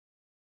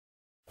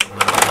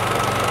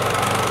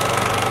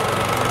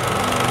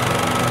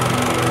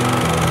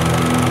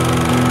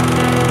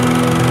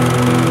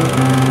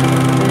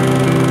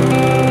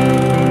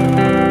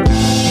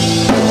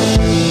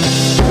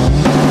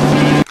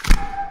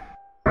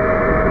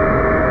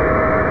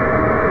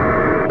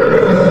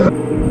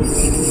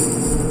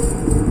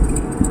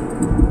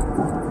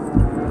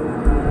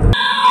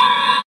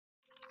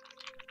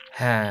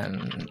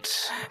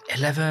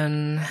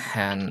11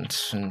 and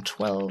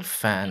 12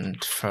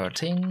 and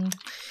 13.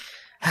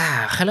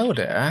 Hello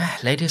there,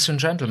 ladies and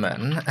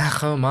gentlemen.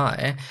 Oh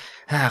my.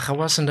 I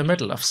was in the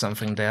middle of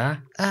something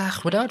there.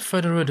 Without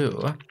further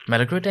ado,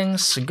 many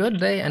greetings,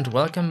 good day, and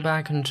welcome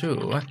back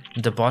into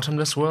the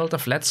bottomless world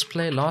of Let's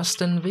Play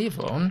Lost in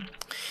Vivo.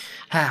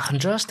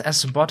 Just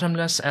as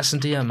bottomless as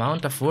the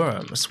amount of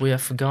worms we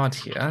have got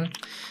here.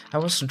 I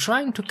was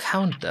trying to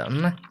count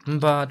them,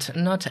 but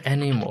not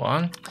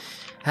anymore.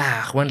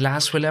 When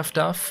last we left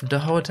off the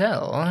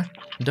hotel,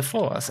 the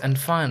fourth and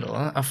final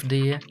of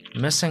the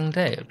missing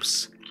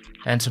tapes.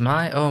 And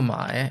my oh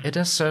my, it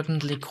is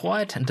certainly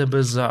quite the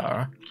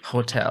bizarre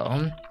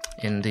hotel,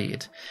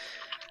 indeed.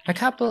 A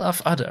couple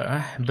of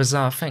other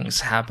bizarre things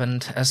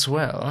happened as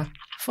well.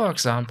 For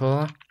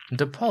example,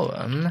 the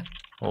poem,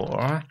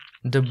 or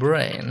the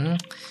brain.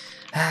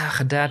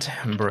 That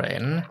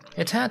brain,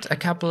 it had a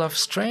couple of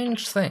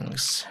strange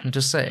things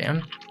to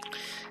say.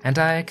 And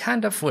I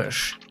kind of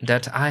wish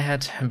that I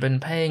had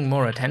been paying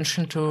more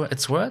attention to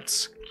its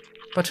words.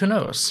 But who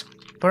knows,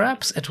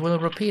 perhaps it will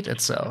repeat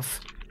itself.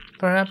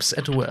 Perhaps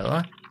it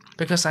will,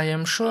 because I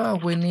am sure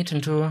we need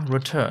to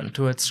return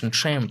to its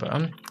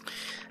chamber.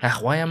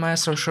 Why am I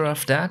so sure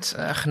of that?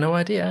 No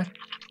idea.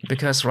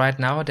 Because right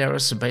now there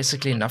is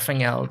basically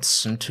nothing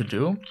else to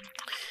do.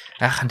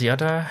 The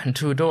other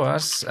two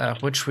doors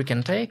which we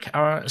can take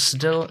are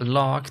still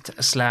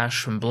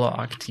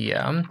locked/blocked,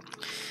 yeah.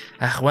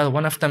 Well,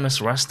 one of them is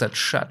rusted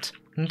shut.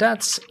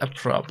 That's a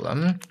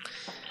problem.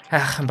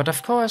 But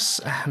of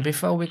course,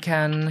 before we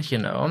can,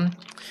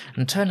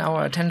 turn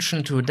our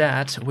attention to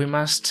that, we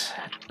must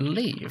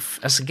leave,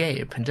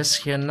 escape this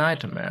here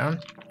nightmare.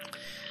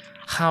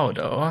 How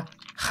though?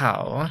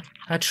 How?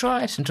 I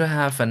tried to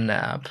have a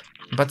nap,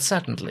 but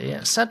suddenly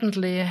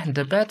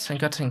the bed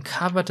got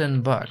covered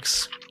in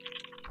bugs.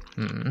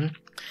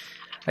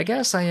 I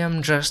guess I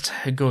am just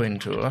going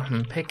to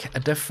pick a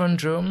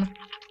different room.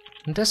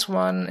 This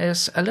one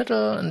is a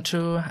little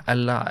too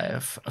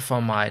alive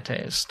for my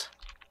taste.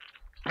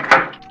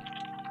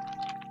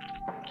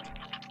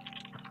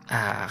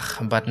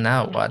 But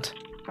now what?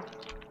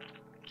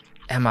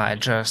 Am I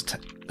just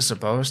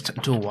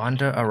supposed to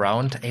wander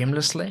around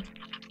aimlessly?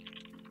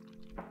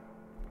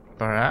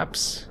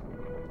 Perhaps?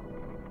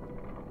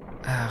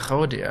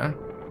 Oh dear,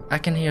 I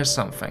can hear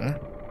something.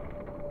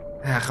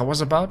 I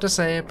was about to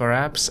say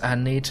perhaps I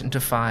need to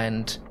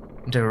find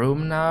the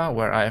room now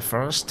where I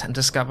first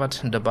discovered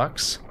the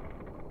bugs.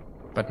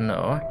 But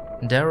no,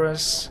 there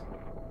is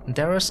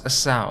a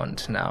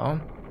sound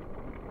now.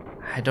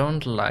 I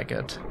don't like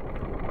it.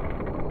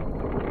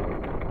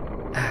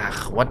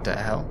 What the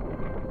hell?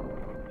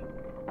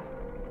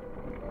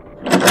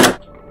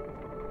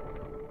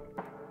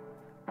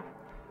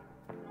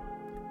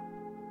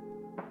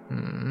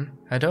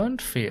 I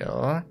don't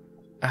feel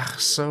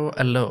so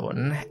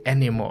alone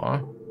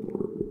anymore.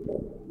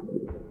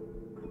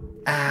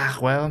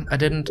 Well, I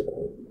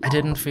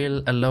didn't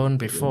feel alone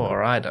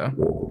before either.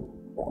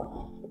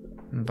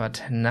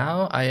 But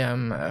now I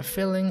am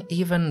feeling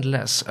even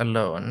less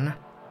alone.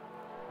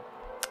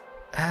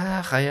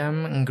 I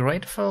am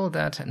grateful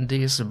that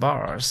these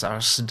bars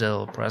are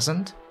still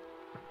present.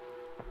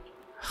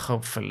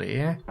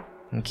 Hopefully,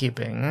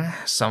 keeping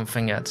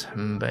something at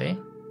bay.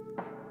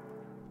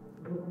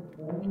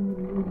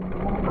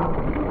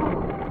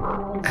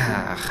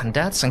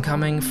 That's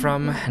coming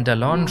from the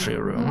laundry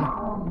room.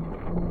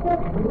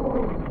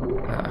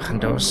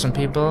 Those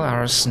people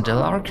are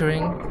still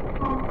arguing.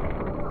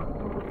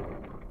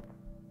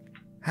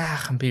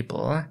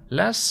 People,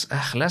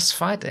 less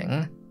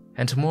fighting,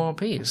 and more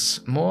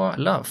peace, more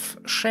love.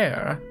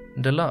 Share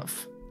the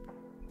love.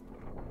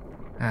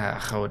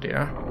 Oh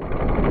dear.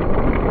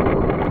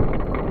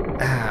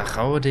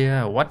 Oh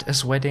dear, what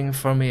is waiting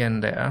for me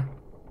in there?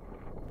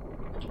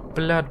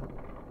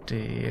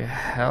 Bloody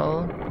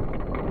hell.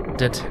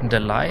 Did the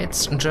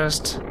lights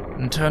just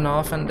turn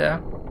off in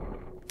there?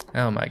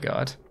 Oh my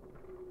god.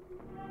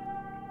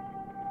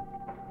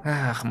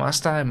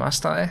 Must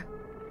I?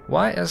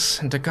 Why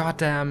is the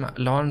goddamn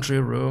laundry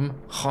room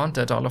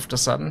haunted all of a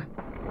sudden?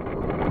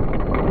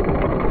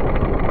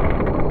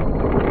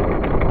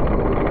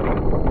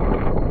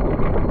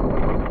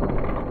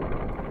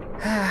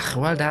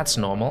 Well, that's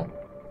normal.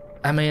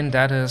 I mean,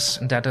 that is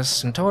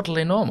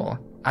totally normal.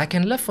 I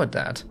can live with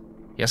that.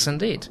 Yes,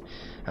 indeed.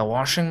 A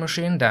washing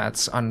machine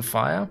that's on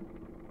fire?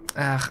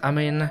 I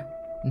mean,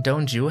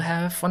 don't you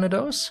have one of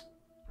those?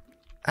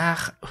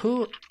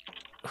 Who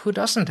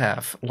doesn't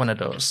have one of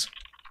those?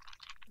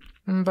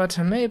 But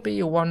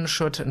maybe one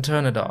should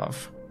turn it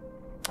off.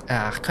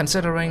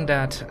 Considering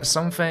that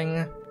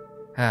something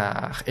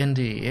in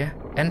the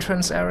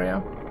entrance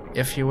area,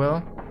 if you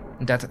will,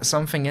 that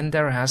something in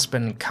there has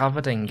been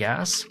covered in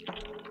gas.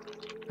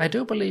 I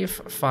do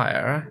believe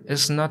fire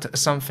is not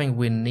something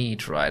we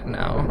need right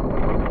now.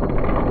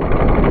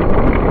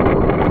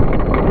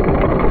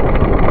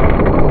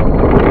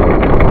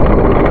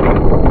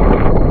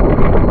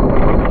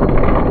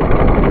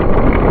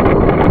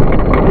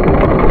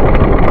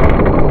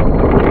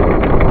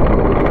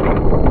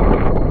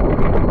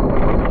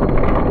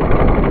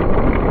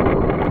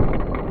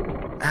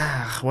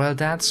 well,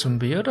 that's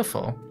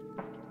beautiful.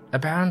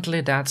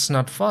 Apparently that's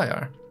not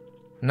fire.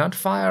 Not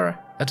fire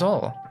at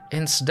all.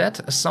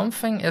 Instead,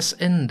 something is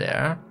in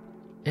there.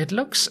 It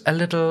looks a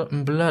little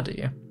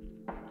bloody.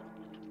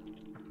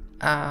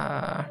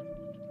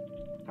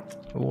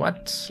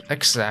 What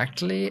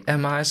exactly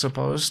am I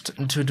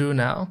supposed to do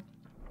now?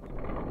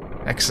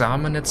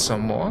 Examine it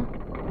some more?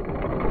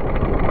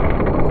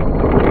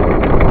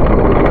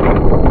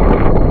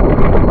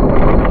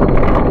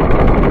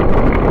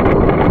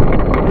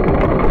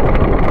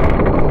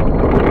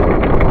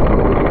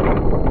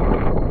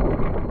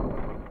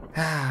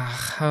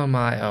 Oh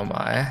my, oh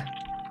my.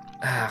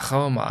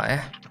 Oh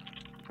my.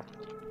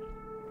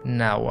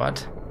 Now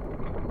what?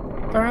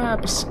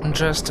 Perhaps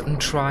just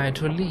try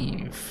to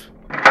leave.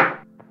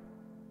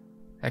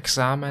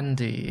 Examine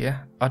the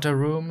other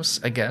rooms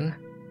again.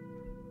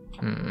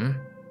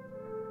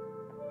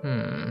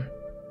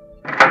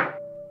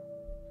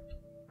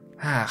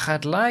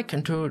 I'd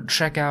like to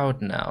check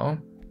out now.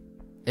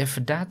 If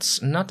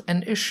that's not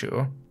an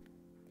issue.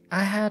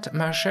 I had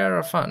my share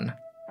of fun.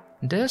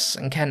 This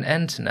can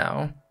end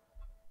now.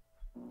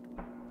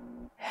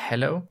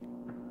 Hello?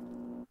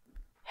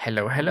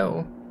 Hello,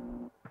 hello.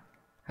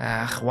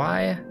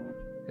 Why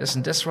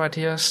isn't this right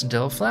here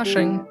still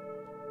flashing?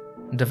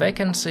 The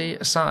vacancy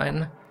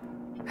sign.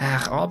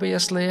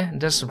 Obviously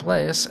this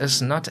place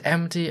is not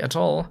empty at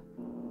all.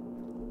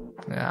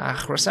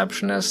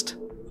 Receptionist?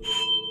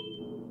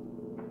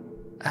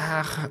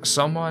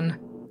 Someone?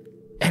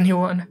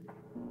 Anyone?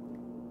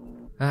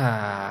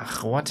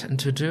 What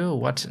to do,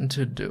 what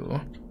to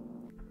do?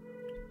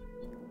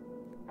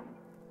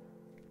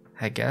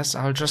 I guess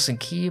I'll just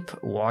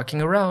keep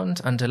walking around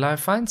until I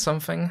find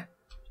something.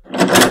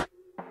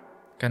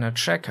 Gonna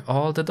check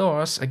all the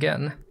doors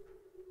again.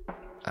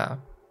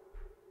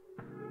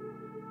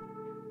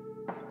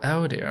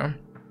 Oh dear.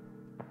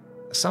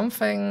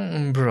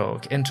 Something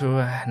broke into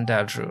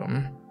that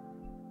room.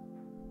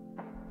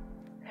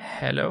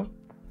 Hello?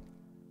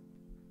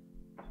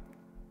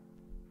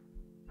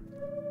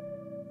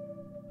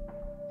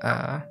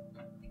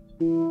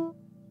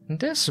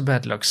 This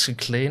bed looks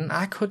clean.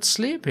 I could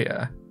sleep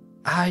here.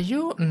 Are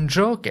you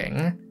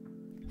joking?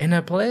 In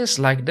a place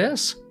like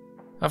this?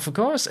 Of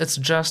course it's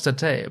just a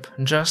tape,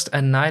 just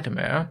a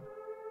nightmare.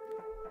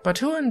 But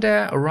who in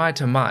their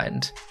right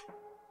mind?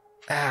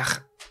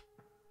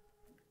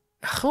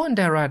 Who in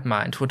their right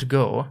mind would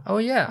go, oh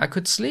yeah, I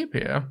could sleep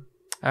here.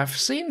 I've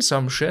seen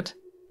some shit,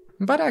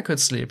 but I could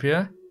sleep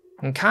here.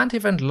 And can't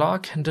even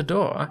lock the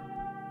door.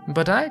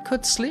 But I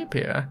could sleep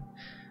here.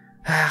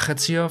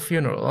 It's your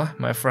funeral,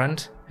 my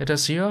friend. It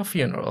is your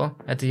funeral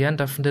at the end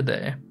of the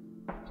day.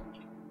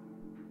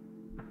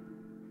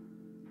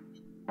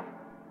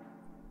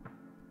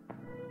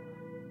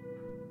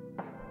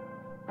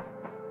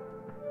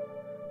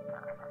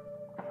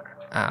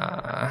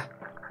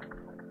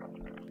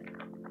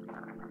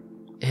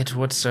 It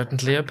would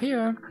certainly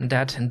appear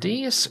that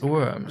these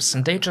worms,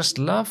 they just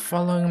love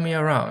following me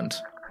around.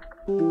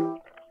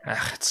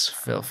 It's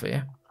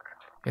filthy.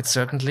 It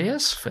certainly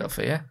is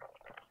filthy.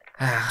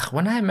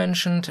 When I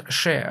mentioned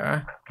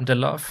share, the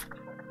love,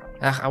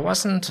 I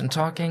wasn't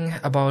talking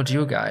about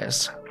you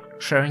guys.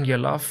 Sharing your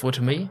love with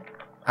me,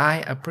 I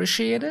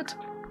appreciate it,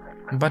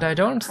 but I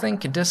don't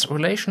think this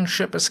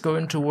relationship is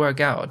going to work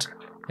out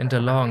in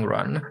the long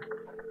run.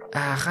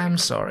 I'm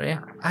sorry,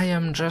 I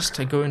am just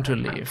going to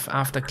leave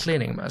after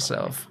cleaning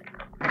myself.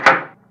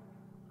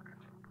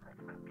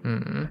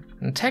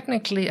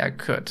 Technically I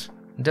could.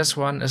 This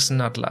one is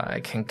not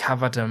like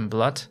covered in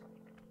blood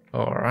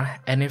or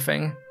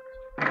anything.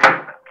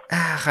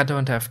 I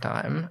don't have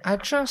time. I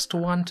just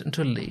want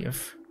to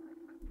leave.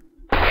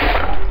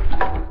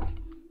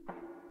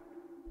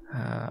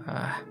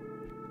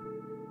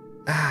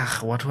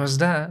 What was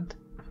that?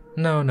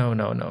 No.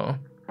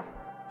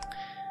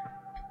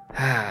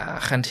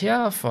 And here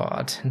I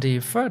thought the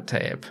third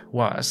tape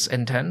was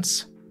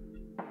intense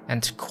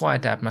and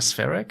quite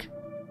atmospheric.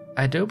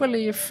 I do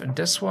believe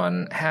this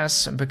one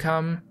has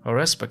become, or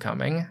is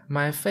becoming,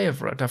 my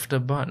favorite of the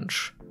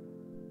bunch.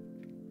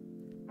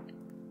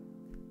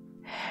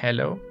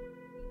 Hello?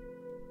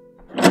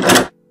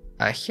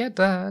 I hear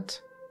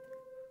that.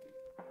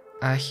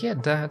 I hear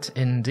that,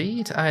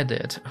 indeed I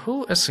did.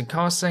 Who is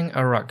causing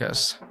a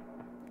ruckus?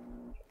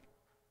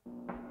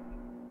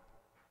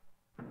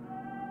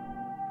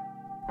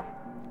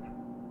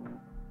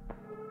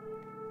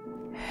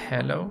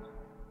 Hello?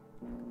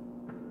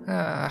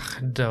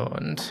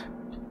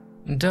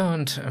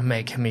 Don't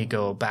make me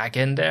go back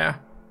in there.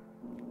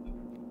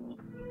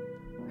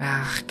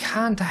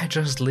 Can't I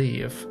just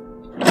leave?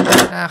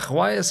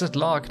 Why is it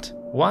locked?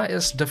 Why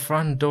is the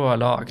front door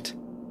locked?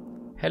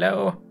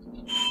 Hello?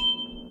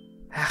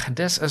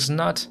 This is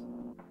not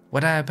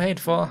what I paid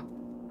for.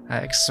 I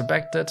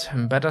expected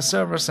better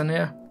service in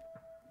here.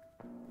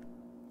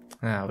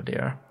 Oh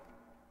dear.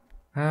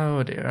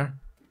 Oh dear.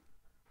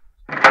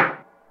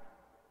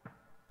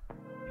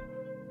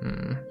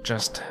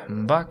 Just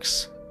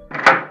bugs.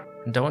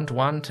 Don't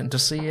want to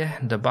see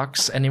the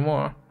bugs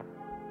anymore.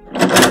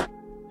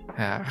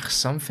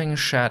 Something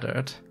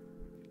shattered.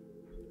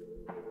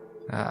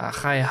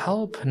 I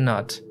hope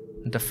not.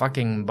 The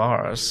fucking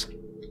bars.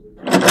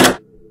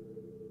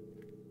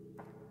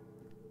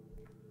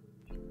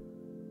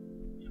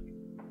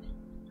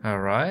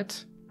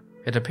 Alright.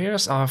 It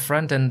appears our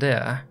friend in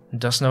there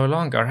does no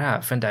longer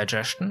have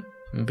indigestion.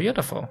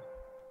 Beautiful.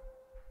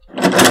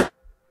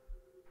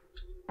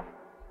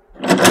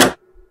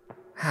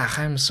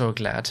 I'm so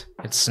glad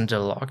it's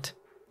still locked.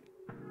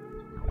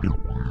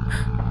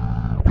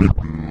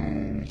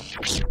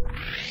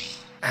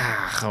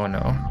 Oh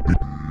no.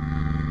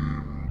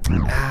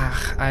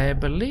 I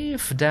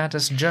believe that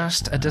is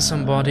just a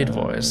disembodied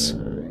voice.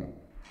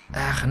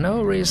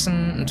 No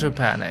reason to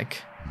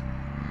panic.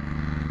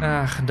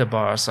 The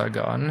bars are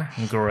gone.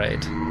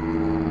 Great.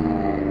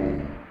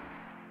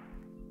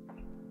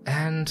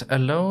 And a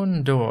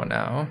lone door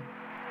now.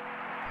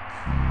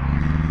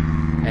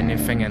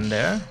 Anything in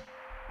there?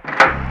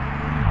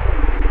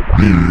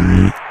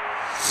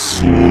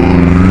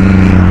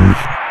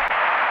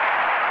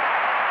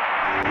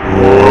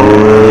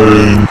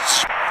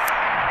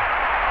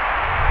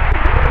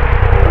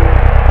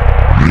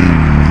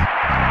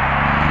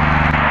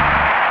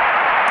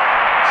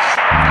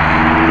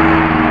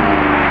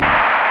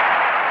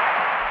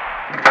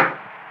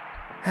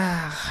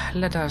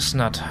 Let us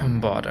not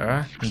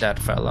bother that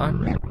fella.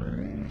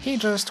 He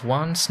just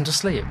wants to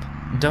sleep.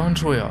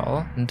 Don't we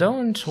all?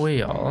 Don't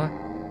we all?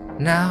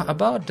 Now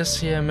about this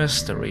here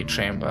mystery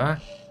chamber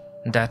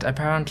that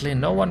apparently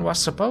no one was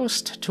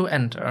supposed to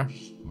enter.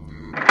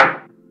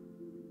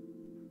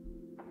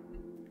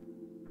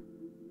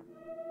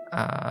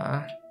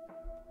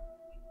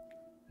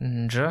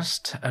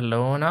 Just a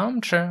lone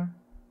armchair.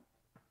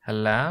 A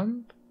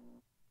lamp?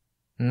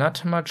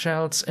 Not much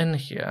else in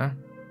here.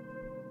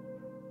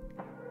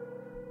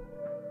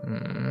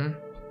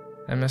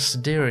 A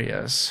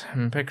mysterious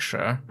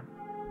picture.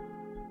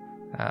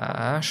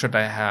 Should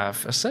I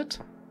have a sit?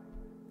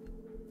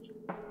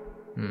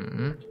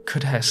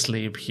 Could I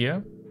sleep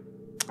here?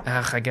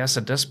 I guess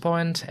at this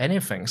point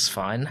anything's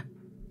fine.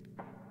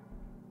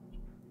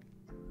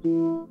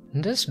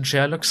 This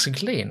chair looks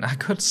clean. I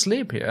could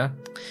sleep here.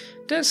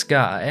 This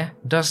guy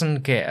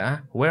doesn't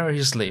care where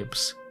he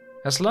sleeps,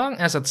 as long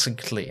as it's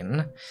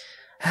clean.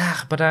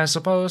 But I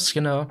suppose,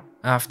 you know,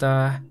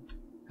 after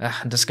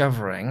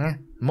discovering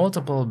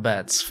multiple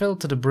beds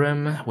filled to the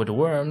brim with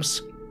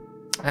worms,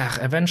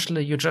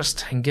 eventually you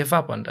just give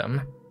up on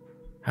them.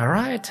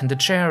 Alright, the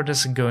chair it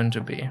is going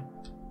to be.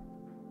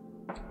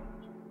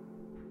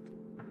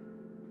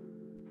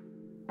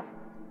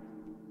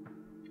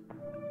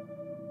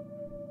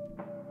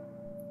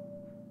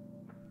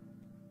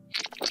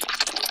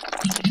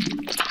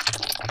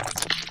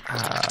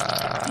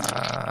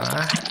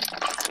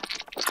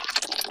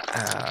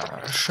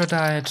 Should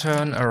I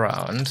turn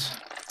around?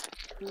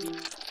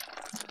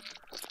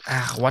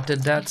 What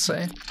did that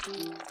say?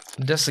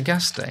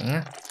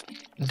 Disgusting.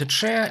 The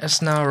chair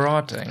is now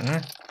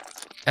rotting,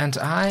 and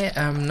I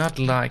am not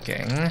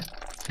liking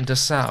the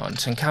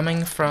sound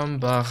coming from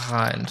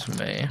behind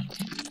me.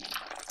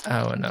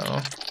 Oh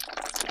no.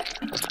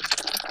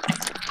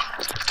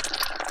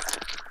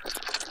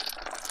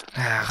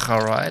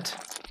 Alright.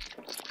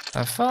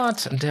 I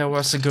thought there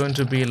was going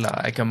to be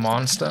like a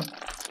monster,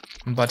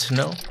 but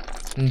no.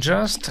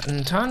 Just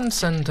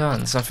tons and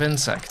tons of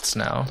insects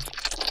now.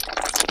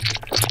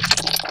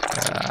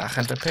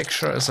 And the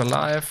picture is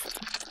alive.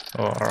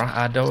 Or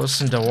are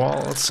those in the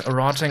walls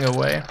rotting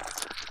away?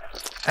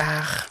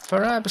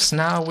 Perhaps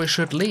now we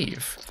should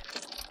leave.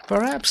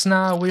 Perhaps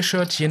now we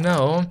should, you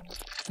know,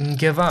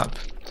 give up.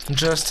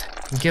 Just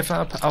give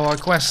up our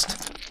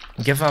quest.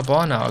 Give up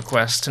on our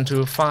quest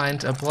to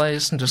find a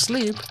place to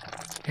sleep.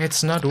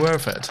 It's not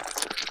worth it.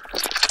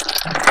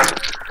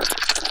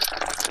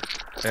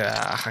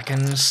 I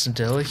can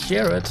still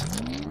hear it.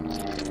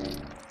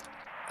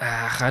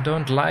 I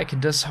don't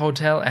like this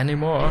hotel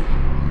anymore.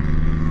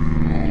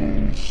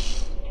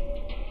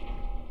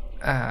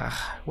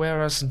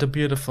 Where is the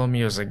beautiful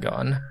music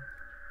gone?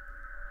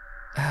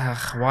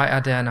 Why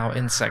are there now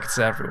insects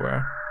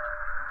everywhere?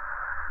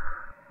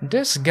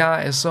 This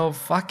guy is so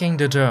fucking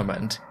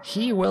determined.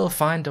 He will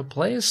find a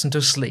place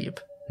to sleep,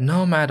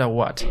 no matter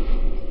what.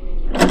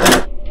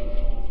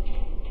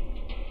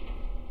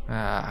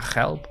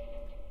 Help.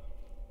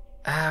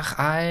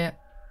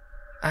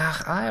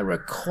 I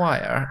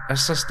require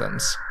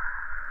assistance.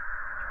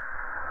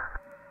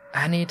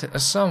 I need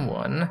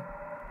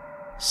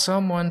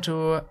someone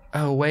to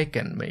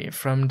awaken me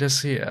from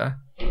this here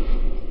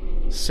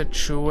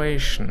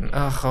situation.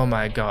 Oh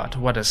my god,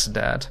 what is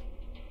that?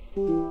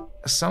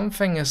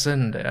 Something is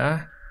in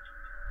there.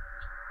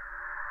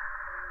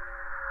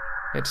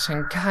 It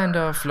kind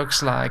of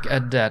looks like a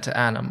dead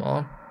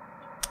animal.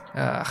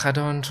 I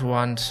don't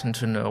want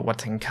to know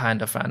what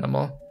kind of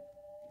animal.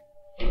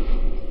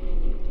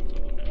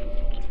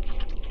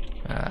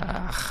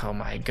 Oh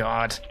my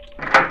god.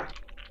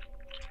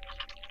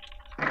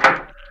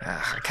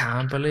 I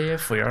can't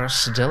believe we are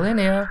still in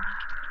here.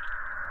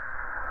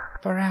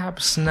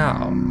 Perhaps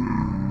now.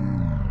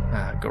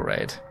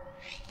 Great.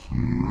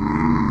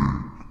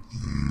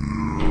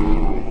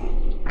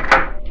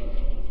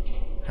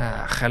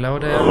 hello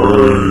there.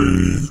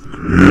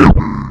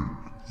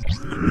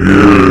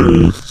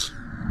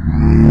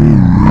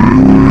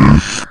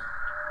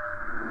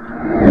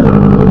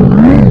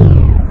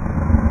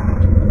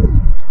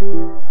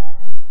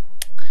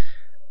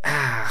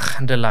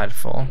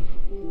 Delightful.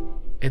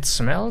 It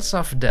smells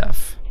of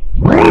death.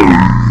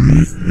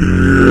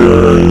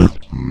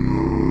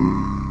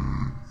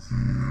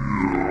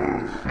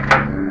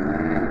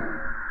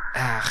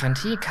 And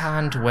he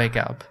can't wake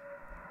up.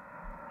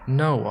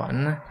 No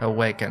one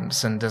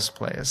awakens in this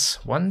place.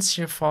 Once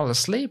you fall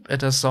asleep,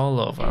 it is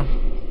all over.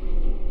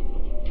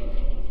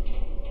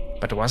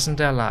 But wasn't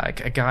there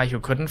like a guy who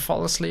couldn't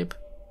fall asleep?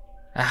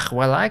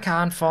 Well, I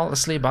can't fall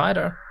asleep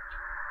either.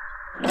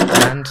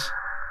 And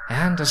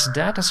is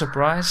that a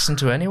surprise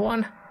to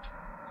anyone?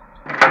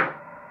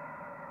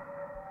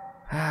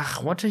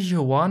 What do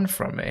you want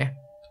from me?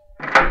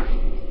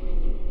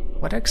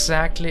 What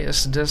exactly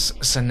is this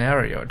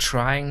scenario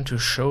trying to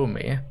show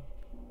me?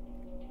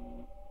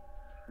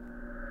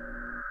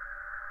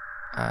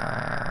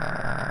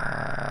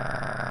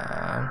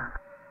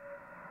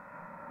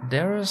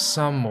 There is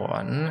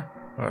someone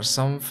or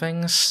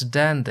something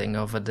standing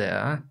over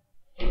there,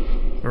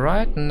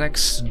 right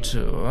next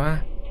to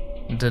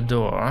the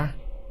door.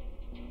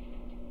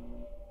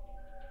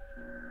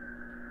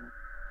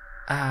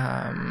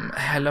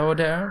 Hello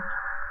there.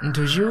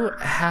 Do you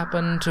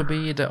happen to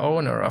be the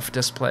owner of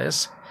this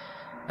place?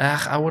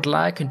 I would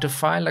like to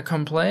file a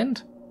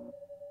complaint.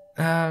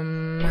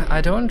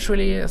 I don't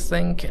really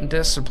think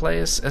this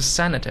place is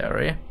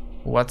sanitary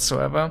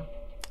whatsoever.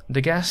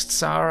 The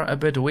guests are a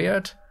bit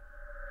weird,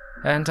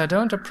 and I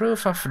don't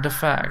approve of the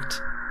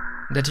fact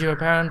that you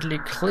apparently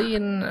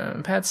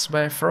clean pets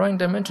by throwing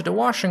them into the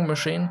washing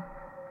machine.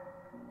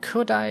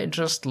 Could I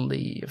just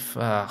leave?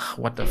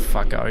 What the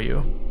fuck are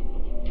you?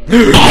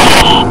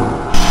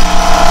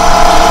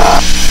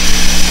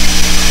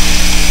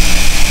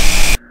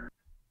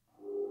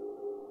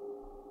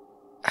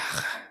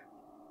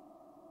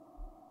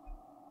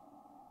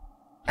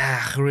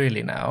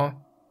 Really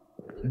now?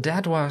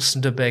 That was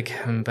the big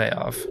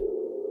payoff.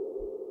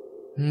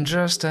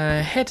 Just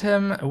hit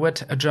him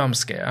with a jump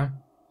scare.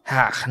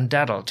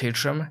 That'll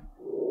teach him.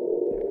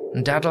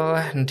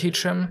 That'll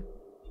teach him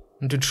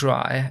to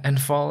try and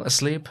fall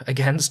asleep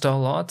against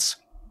all odds.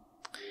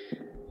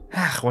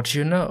 What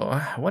you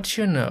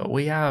know,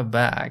 we are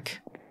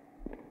back.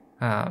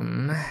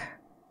 Now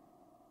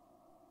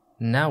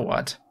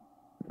what?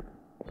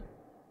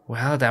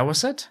 Well, that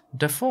was it.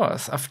 The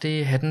fourth of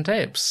the hidden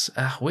tapes.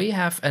 We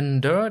have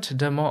endured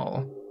them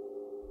all.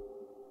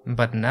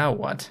 But now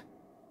what?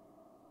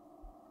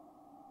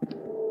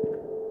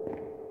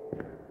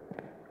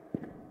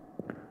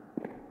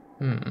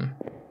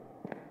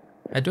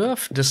 I do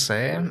have to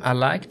say, I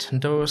liked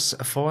those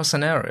 4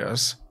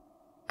 scenarios.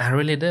 I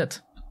really did.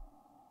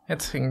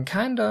 It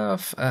kind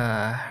of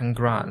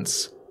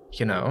grants,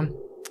 you know,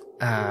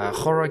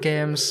 horror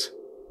games,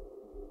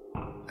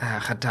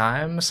 at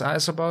times, I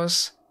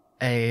suppose,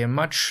 a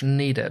much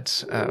needed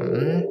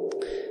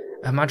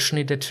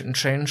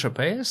change of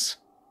pace.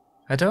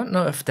 I don't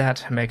know if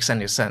that makes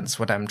any sense,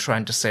 what I'm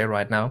trying to say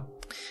right now.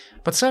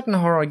 But certain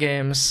horror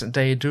games,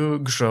 they do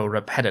grow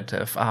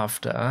repetitive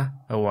after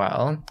a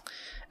while,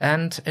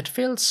 and it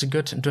feels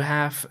good to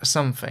have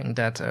something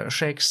that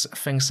shakes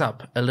things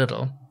up a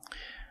little.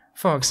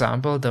 For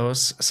example,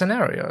 those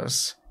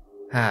scenarios.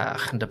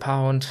 The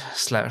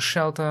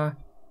pound/shelter,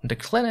 the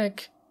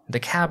clinic, the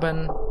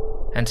cabin,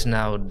 and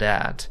now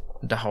that,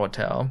 the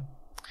hotel.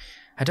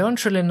 I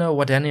don't really know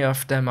what any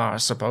of them are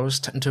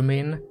supposed to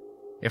mean.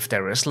 If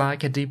there is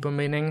like a deeper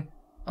meaning,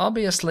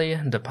 obviously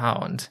the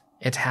pound.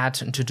 It had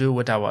to do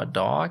with our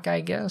dog,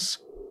 I guess.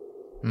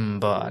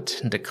 But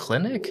the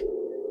clinic?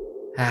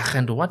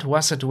 And what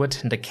was it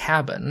with the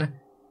cabin?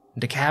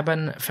 The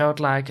cabin felt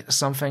like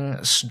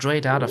something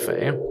straight out of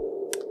a,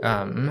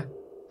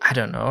 I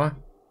don't know,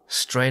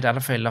 straight out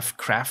of a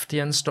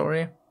Lovecraftian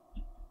story?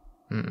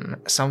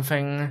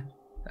 Something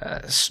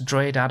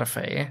straight out of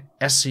a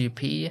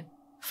SCP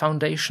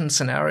Foundation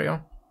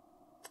scenario?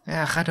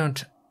 I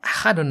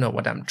don't know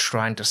what I'm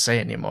trying to say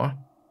anymore.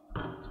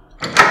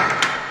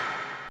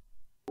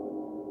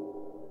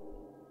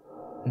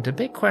 The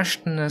big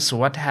question is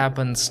what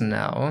happens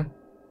now?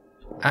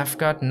 I've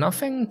got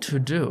nothing to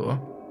do.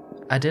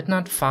 I did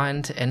not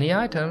find any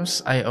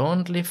items, I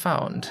only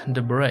found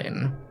the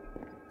brain.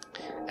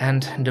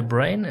 And the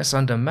brain is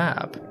on the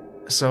map,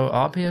 so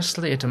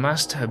obviously it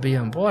must be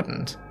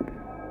important.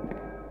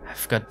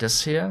 I've got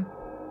this here,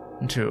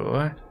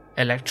 to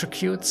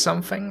electrocute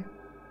something.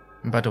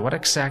 But what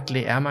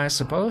exactly am I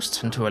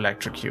supposed to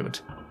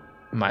electrocute?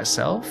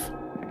 Myself?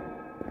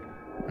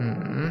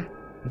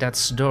 That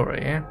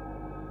story.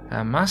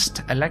 I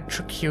must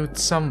electrocute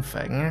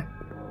something.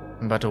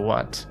 But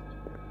what?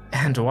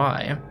 And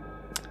why?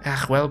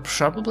 Well,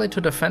 probably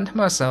to defend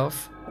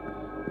myself.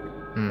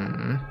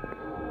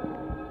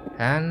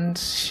 And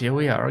here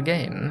we are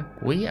again.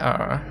 We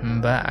are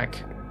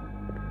back.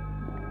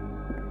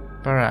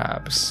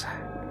 Perhaps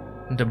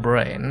the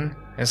brain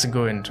is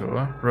going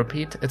to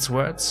repeat its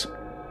words.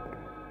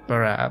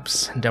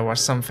 perhaps there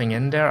was something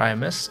in there I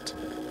missed.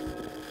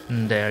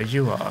 There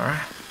you are.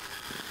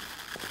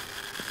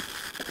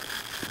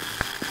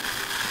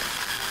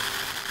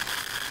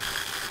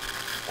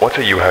 What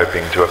are you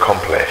hoping to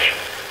accomplish?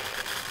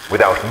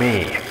 Without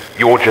me,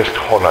 you're just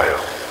hollow.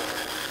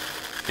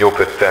 You're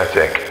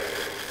pathetic.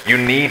 You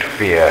need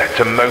fear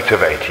to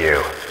motivate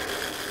you.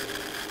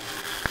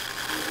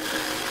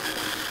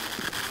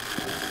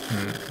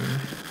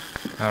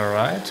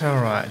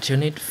 Alright. You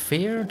need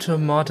fear to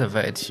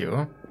motivate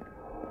you.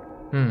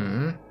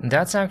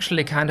 That's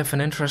actually kind of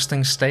an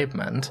interesting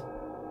statement.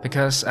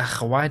 Because,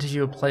 why do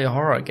you play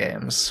horror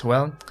games?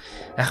 Well,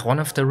 one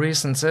of the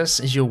reasons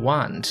is you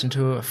want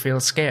to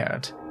feel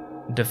scared.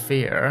 The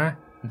fear,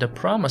 the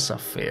promise of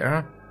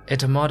fear,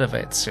 it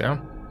motivates you.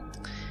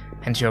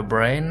 And your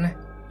brain,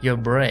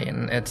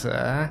 it's,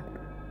 I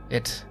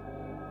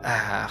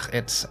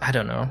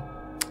don't know.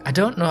 I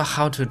don't know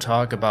how to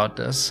talk about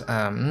this.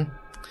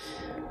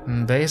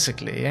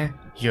 Basically,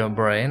 your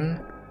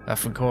brain,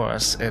 of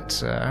course,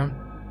 it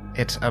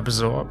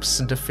absorbs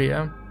the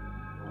fear.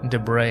 The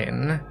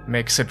brain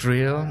makes it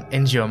real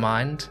in your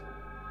mind.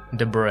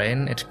 The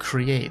brain, it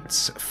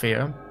creates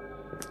fear.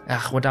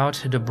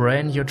 Without the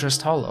brain, you're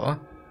just hollow.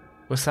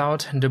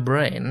 Without the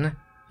brain,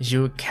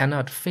 you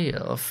cannot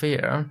feel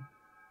fear.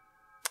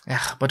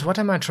 But what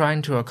am I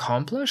trying to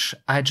accomplish?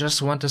 I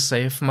just want to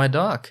save my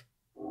dog.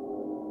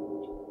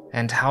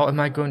 And how am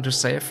I going to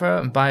save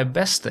her? By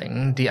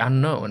besting the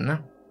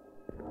unknown.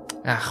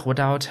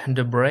 Without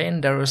the brain,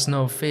 there is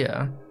no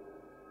fear.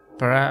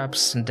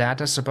 Perhaps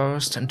that is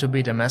supposed to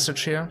be the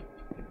message here?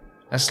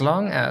 As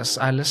long as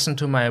I listen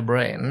to my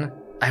brain,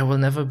 I will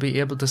never be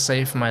able to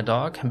save my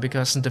dog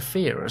because the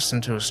fear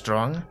isn't too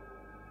strong.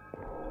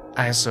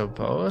 I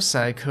suppose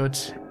I could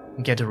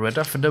get rid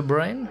of the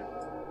brain?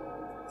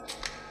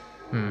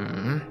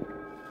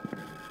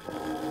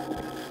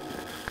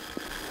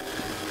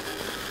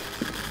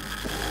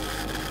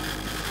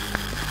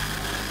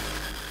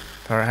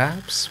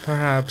 Perhaps.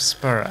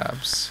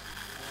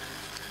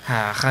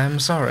 I'm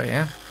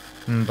sorry,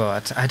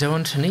 but I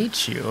don't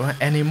need you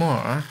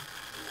anymore.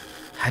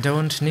 I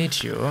don't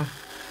need you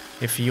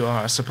if you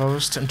are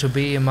supposed to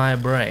be my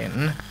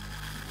brain.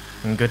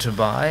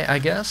 Goodbye, I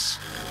guess?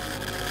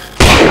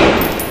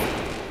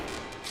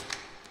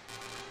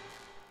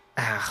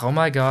 Oh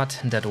my god,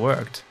 that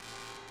worked.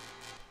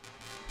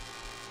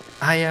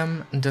 I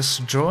am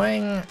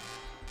destroying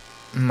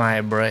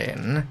my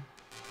brain.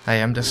 I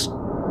am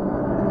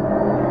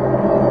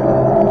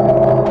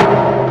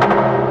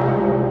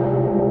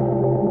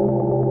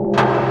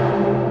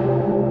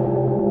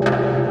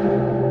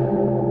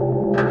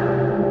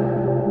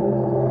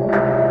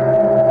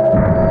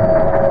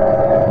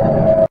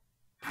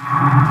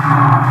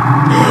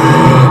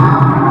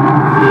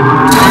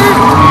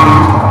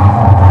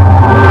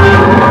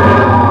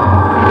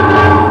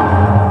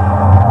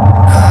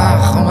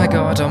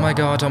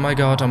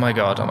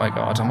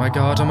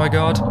Oh my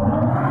god.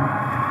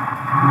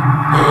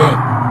 No.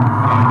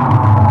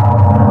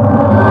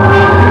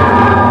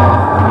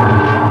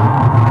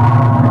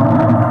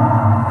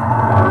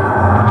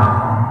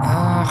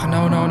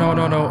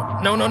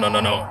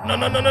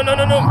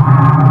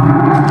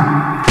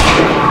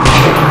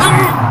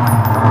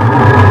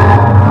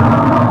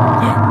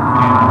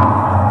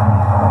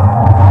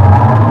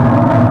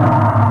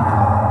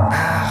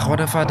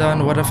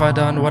 What have I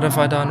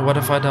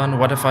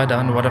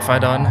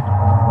done?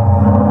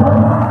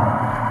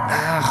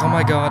 Oh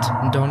my god,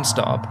 don't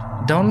stop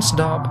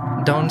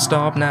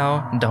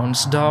now.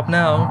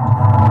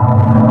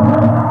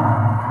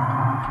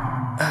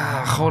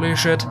 Holy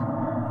shit.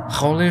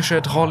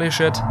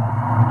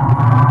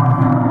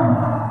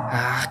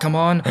 Come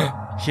on,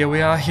 here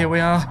we are.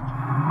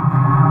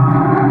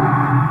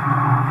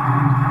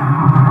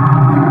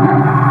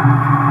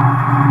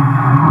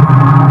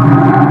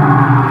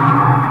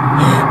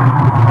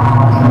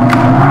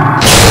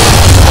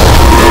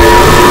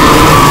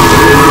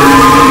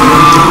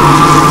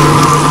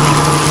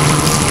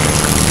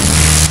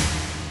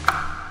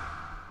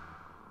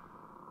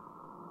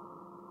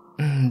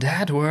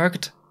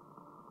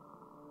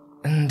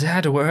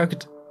 That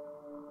worked.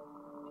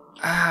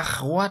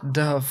 What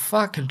the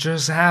fuck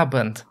just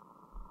happened?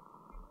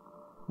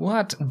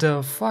 What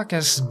the fuck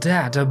is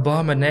that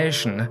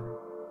abomination?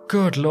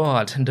 Good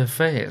lord, the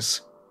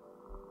face.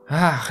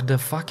 The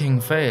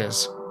fucking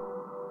face.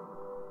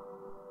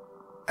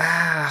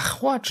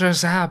 What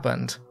just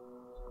happened?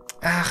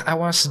 I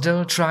was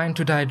still trying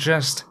to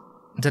digest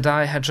that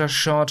I had just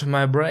shot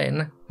my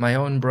brain, my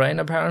own brain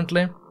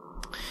apparently.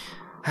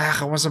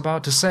 I was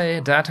about to say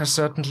that has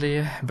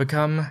certainly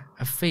become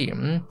a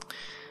theme.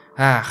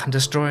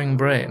 Destroying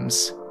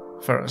brains.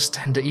 First,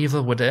 the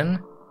evil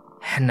within,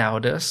 and now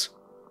this.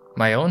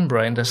 My own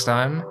brain this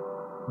time.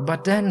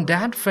 But then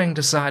that thing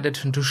decided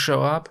to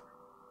show up.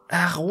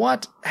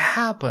 What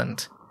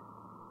happened?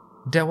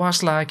 There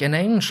was like an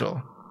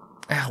angel.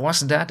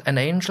 Was that an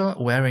angel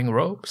wearing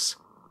robes?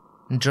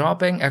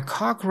 Dropping a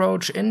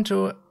cockroach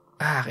into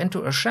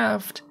a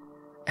shaft,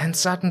 and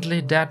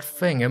suddenly that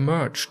thing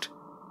emerged.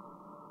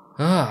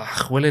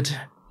 Will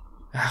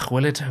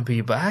Will it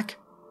be back?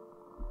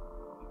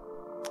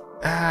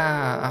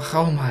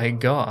 Oh my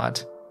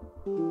god.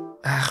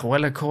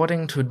 Well,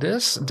 according to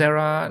this, there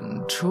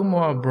are 2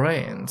 more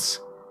brains,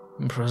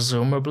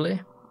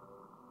 presumably.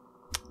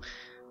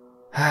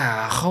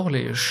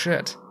 Holy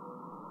shit.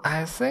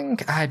 I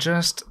think I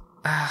just...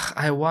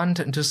 I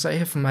want to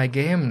save my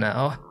game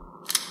now.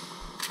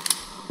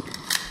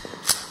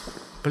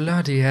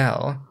 Bloody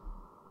hell.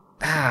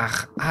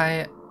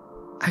 I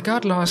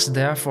got lost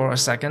there for a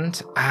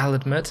second, I'll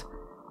admit,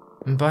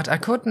 but I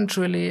couldn't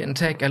really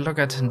take a look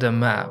at the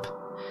map.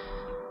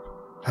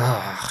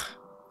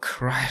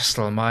 Christ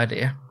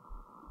almighty.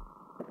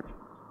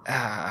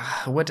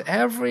 With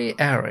every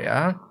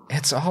area,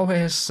 it's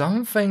always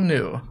something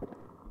new.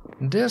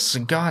 This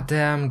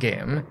goddamn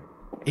game,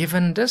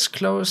 even this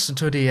close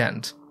to the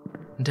end,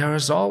 there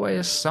is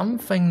always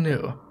something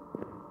new.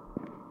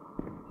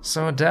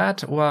 So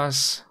that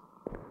was...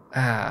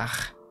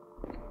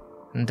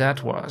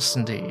 that was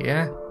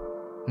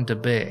the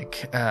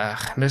big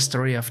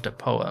mystery of the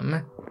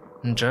poem.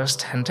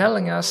 Just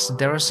telling us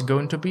there's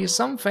going to be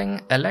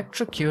something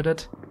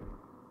electrocuted.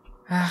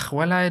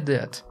 Well, I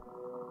did.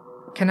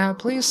 Can I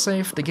please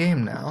save the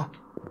game now?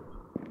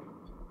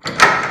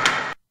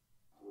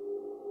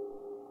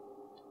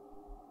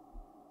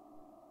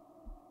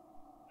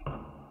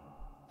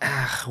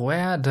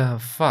 Where the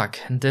fuck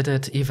did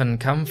it even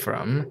come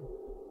from?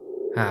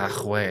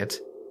 Wait.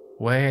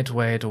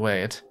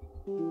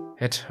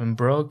 It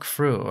broke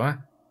through.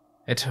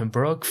 It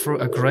broke through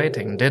a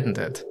grating, didn't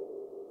it?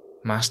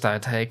 Must I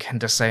take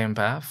the same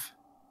path?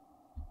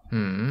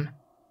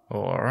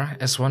 Or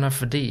is one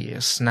of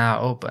these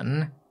now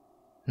open?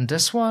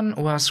 This one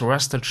was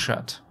rusted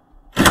shut.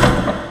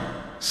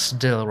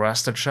 Still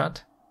rusted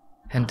shut.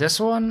 And this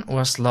one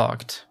was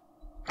locked.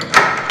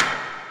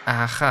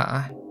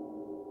 Aha.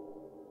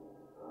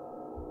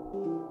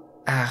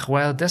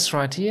 Well, this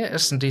right here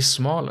isn't the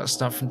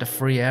smallest of the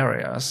 3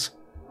 areas.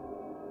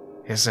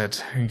 Is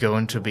it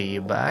going to be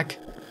back?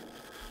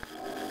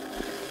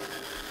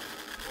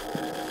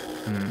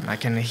 I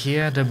can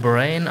hear the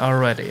brain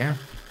already.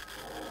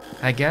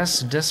 I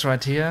guess this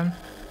right here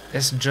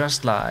is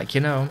just like,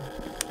 you know,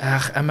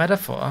 a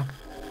metaphor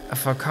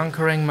for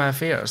conquering my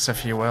fears,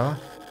 if you will.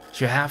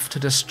 You have to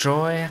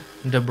destroy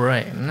the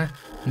brain,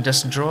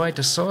 destroy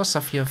the source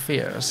of your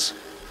fears.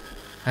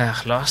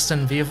 Lost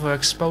in Vivo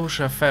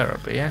exposure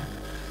therapy.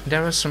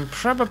 There is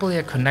probably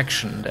a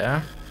connection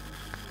there.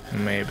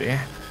 Maybe.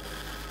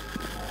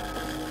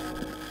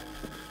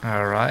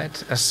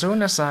 Alright, as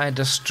soon as I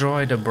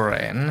destroy the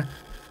brain,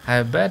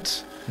 I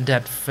bet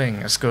that thing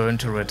is going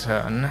to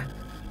return.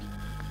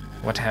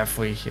 What have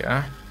we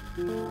here?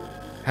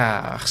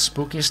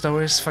 Spooky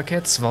Stories for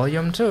Kids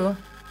Volume 2.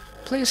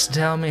 Please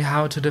tell me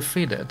how to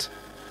defeat it,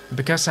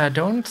 because I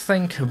don't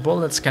think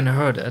bullets can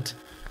hurt it,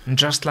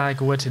 just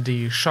like with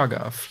the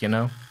Shoggoth, you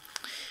know.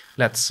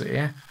 Let's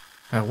see.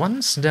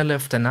 Once there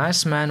lived a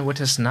nice man with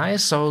his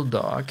nice old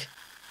dog,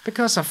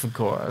 because of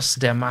course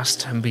there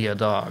must be a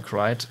dog,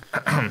 right?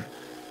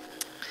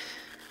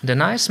 The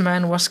nice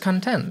man was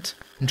content,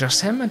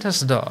 just him and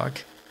his dog,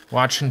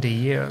 watching the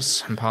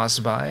years pass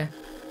by.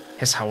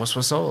 His house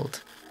was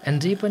old,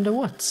 and deep in the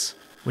woods,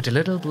 with a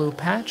little blue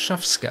patch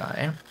of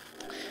sky.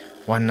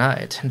 One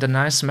night, the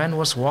nice man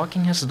was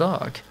walking his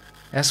dog,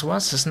 as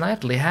was his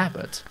nightly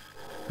habit.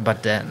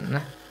 But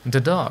then, the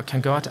dog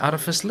got out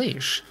of his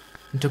leash,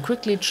 to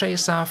quickly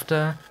chase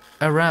after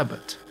a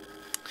rabbit.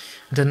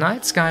 The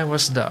night sky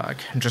was dark,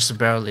 just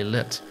barely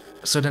lit,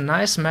 so the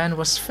nice man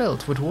was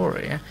filled with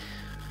worry.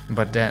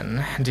 But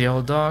then, the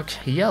old dog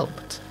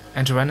yelped,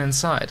 and ran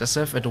inside as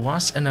if it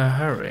was in a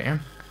hurry.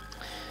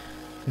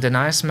 The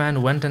nice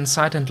man went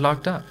inside and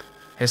locked up,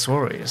 his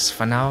worries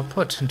for now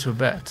put to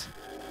bed.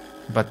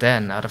 But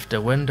then, out of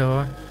the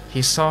window,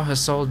 he saw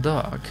his old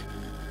dog,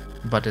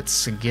 but its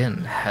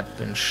skin had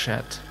been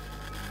shed.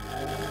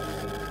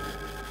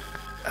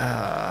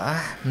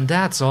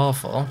 That's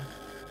awful.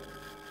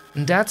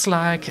 That's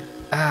like,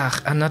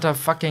 another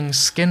fucking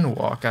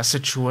skinwalker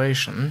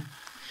situation.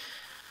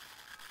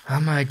 Oh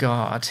my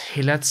god,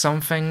 he let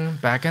something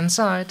back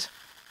inside,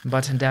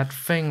 but that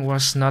thing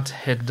was not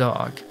his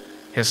dog.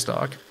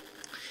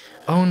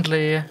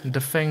 Only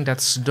the thing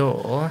that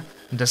stole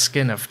the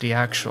skin of the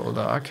actual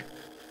dog.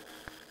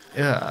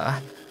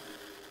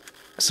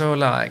 So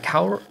like,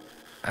 how...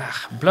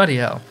 bloody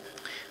hell.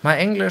 My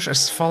English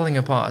is falling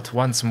apart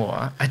once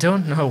more. I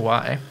don't know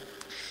why.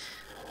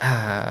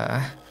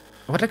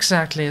 What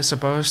exactly is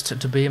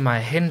supposed to be my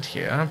hint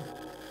here?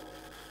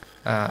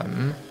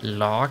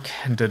 Lock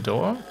the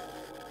door?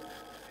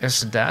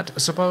 Is that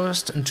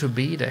supposed to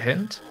be the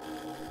hint?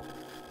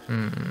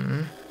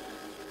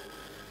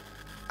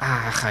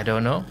 I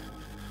don't know.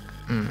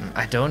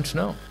 I don't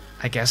know.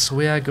 I guess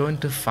we are going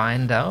to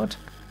find out.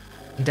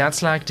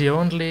 That's like the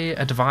only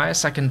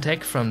advice I can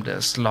take from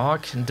this.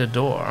 Lock the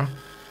door.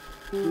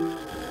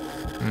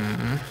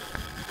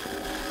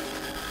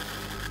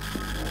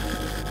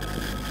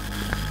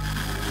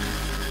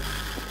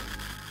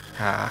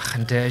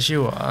 There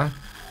you are.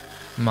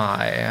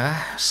 My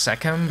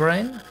second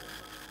brain?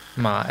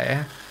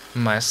 My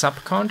My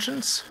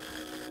subconscious?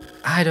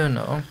 I don't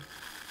know.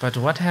 But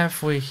what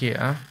have we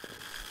here?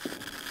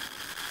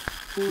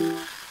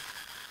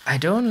 I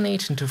don't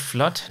need to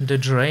flood the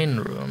drain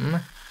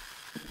room.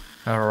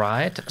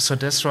 Alright, so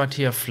this right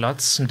here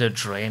floods the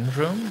drain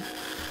room.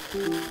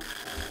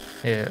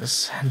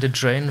 Is the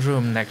drain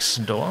room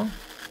next door?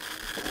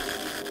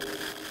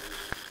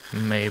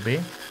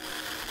 Maybe.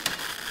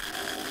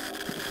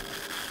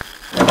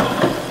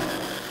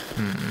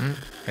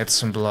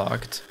 It's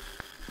blocked.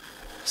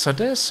 So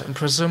this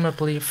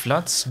presumably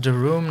floods the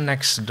room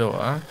next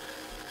door.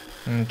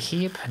 And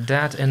keep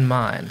that in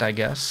mind, I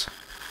guess.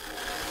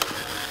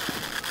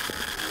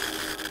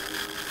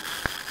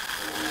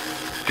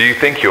 Do you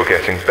think you're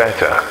getting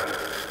better?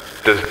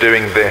 Does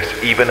doing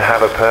this even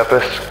have a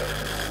purpose?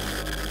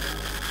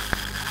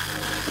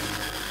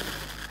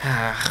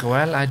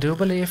 Well, I do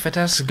believe it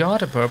has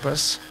got a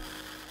purpose.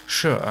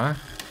 Sure,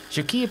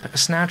 you keep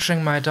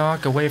snatching my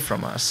dog away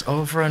from us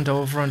over and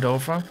over and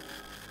over,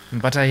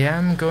 but I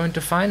am going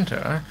to find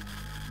her.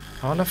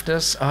 All of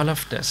this,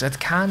 it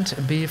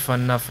can't be for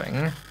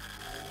nothing.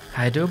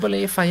 I do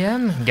believe I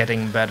am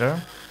getting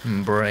better,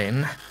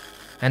 brain,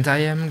 and I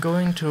am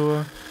going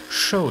to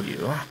show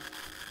you.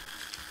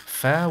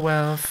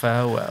 Farewell,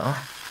 farewell.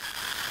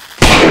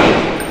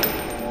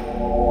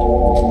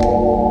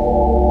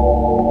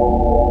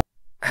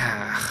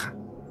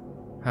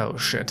 Oh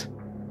shit.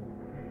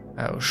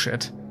 Oh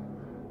shit.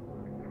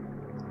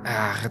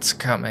 It's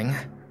coming.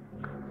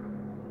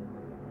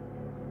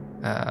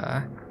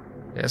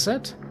 Is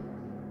it?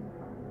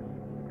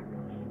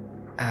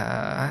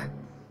 I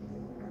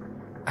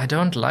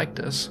don't like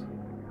this.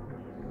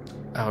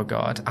 Oh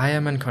god, I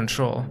am in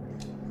control.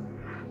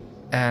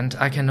 And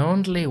I can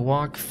only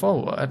walk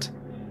forward.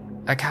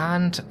 I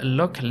can't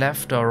look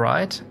left or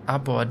right,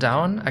 up or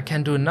down. I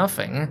can do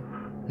nothing.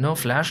 No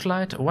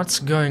flashlight? What's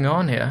going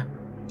on here?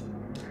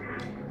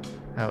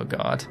 Oh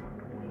god.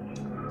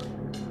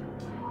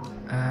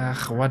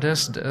 What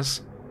is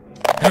this?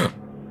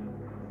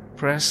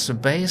 Press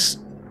base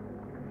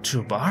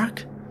to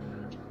bark?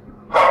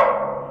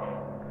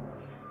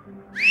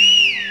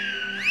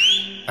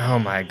 Oh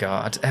my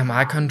god, am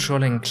I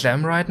controlling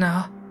Clem right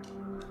now?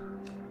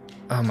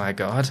 Oh my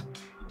god.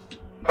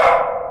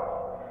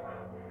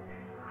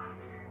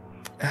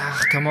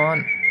 Come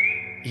on.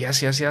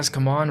 Yes, yes, yes,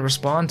 come on,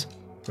 respond.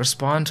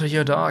 Respond to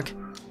your dog.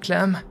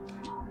 Clem.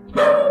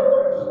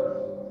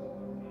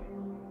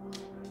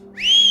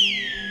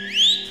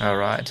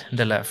 Alright,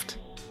 the left.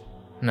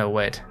 No,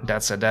 wait,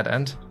 that's a dead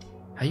end.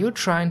 Are you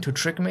trying to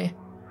trick me?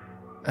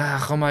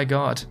 Oh my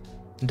god.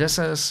 This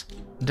is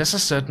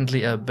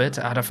certainly a bit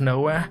out of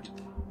nowhere.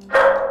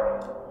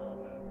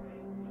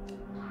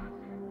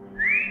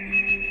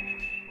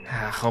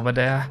 Over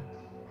there.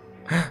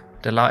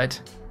 The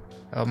light.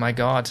 Oh my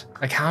god.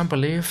 I can't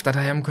believe that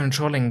I am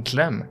controlling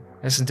Clem.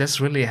 Isn't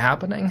this really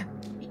happening?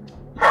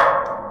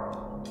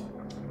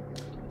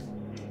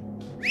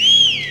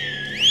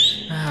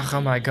 Oh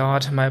my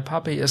god, my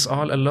puppy is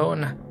all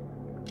alone.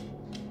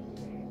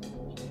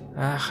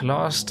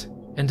 Lost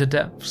in the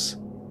depths.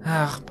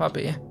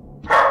 Puppy.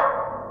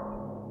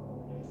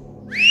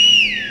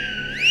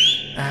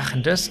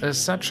 This is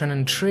such an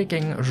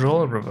intriguing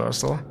role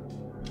reversal.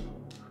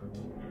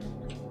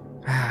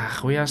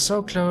 We are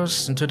so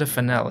close to the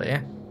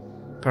finale.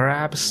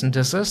 Perhaps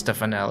this is the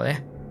finale.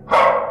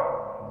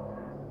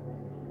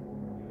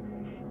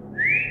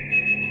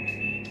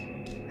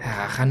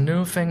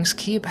 New things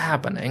keep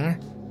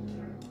happening.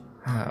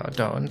 Oh,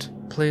 don't.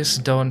 Please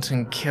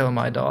don't kill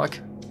my dog.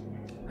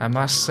 I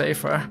must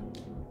save her.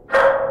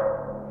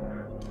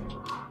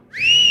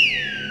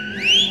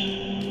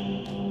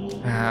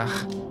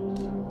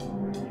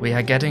 We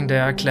are getting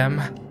there,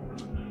 Clem.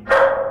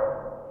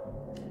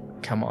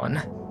 Come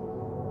on.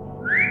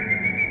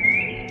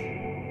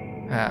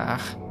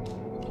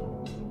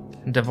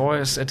 The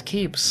voice, it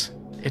keeps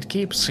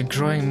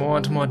growing more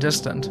and more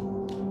distant.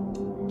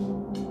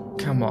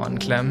 Come on,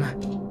 Clem.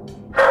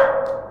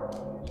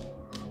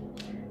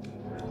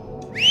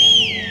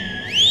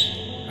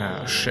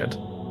 Oh, shit.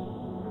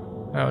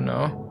 Oh,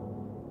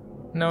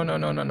 no. No, no,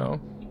 no, no, no.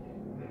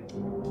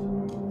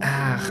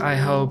 I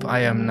hope I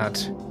am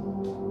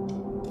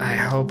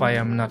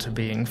not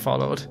being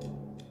followed.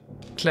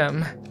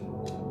 Clem.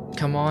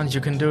 Come on,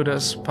 you can do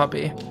this,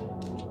 puppy.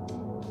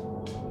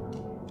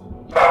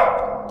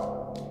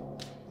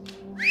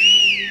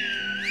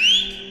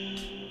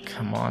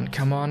 Come on,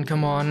 come on,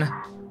 come on.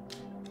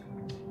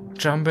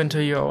 Jump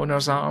into your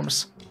owner's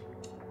arms.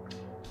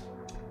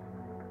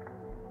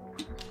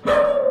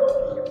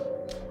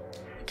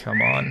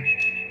 Come on.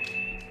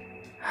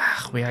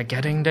 We are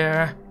getting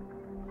there.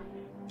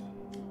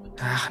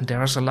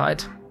 There's a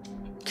light.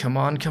 Come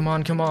on, come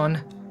on, come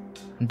on.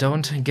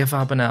 Don't give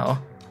up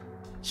now.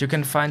 You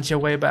can find your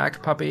way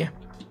back, puppy.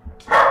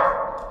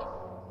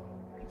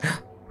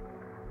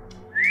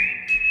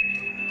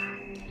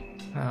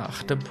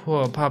 The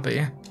poor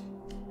puppy.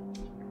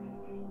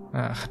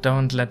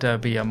 Don't let her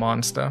be a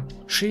monster.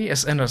 She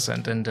is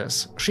innocent in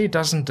this. She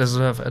doesn't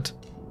deserve it.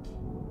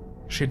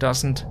 She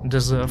doesn't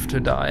deserve to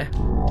die.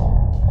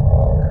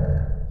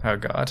 Oh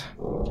god.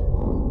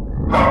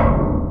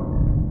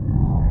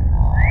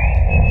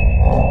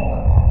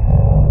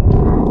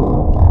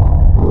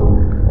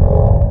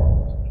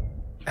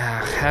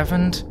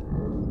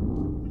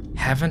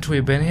 Haven't we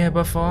been here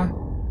before?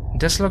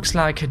 This looks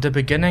like the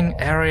beginning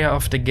area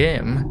of the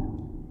game.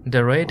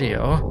 The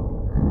radio.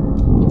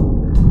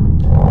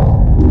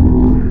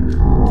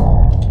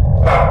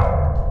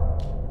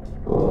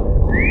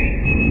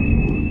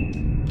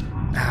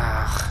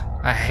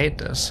 I hate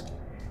this.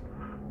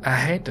 I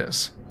hate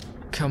this.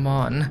 Come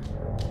on.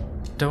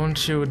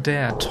 Don't you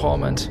dare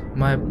torment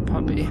my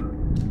puppy.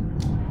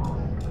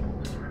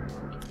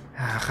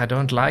 I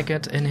don't like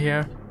it in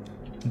here.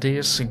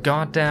 These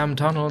goddamn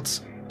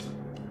tunnels.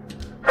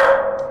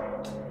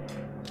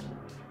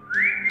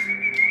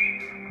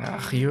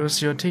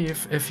 Use your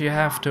teeth if you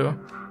have to.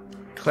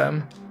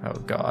 Clem. Oh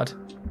god.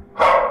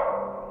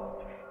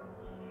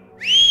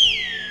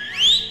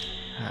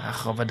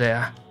 Over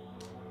there.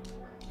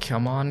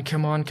 Come on,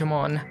 come on, come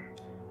on.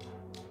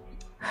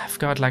 I've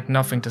got like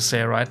nothing to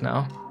say right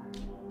now.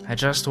 I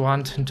just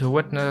want to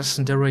witness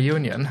the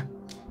reunion.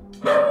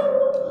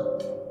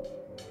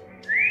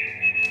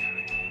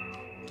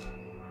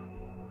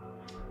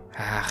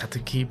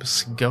 It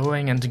keeps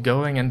going and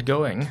going and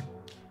going.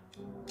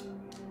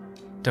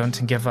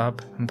 Don't give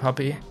up,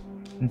 puppy.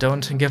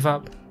 Don't give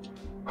up.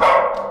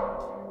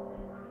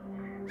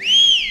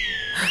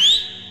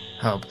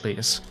 Oh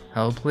please.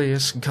 Oh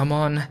please, come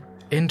on.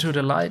 Into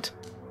the light.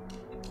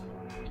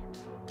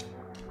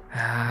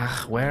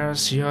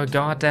 Where's your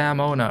goddamn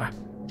owner?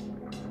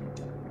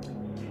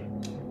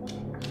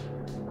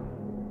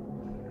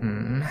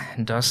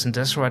 Doesn't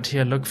this right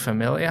here look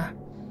familiar?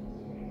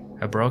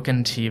 A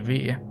broken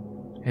TV.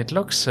 It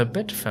looks a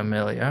bit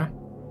familiar.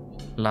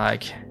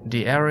 Like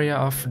the area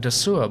of the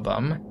sewer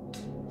bum.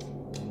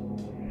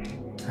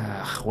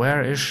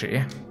 Where is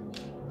she?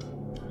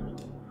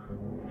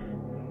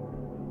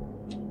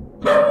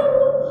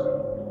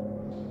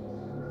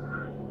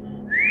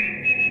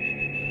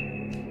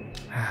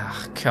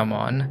 Come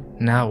on,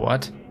 now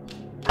what?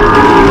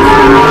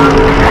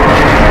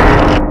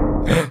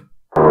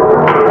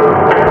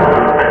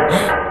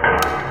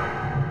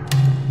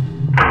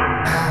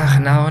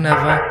 Now or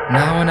never,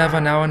 now or never,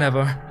 now or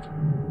never.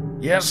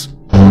 Yes.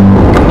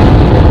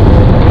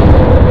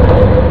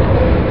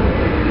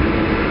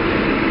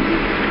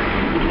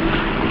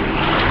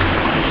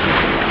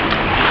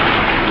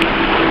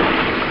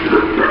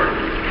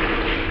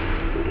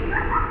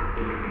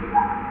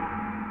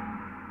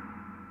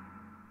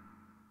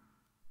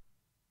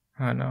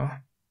 Oh no.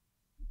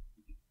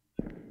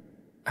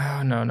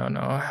 Oh no, no,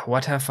 no.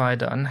 What have I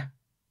done?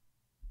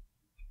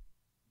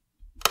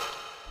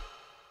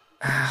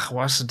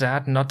 Was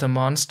that not a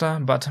monster,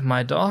 but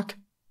my dog?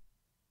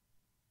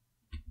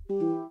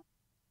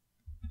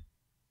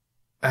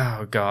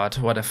 Oh god,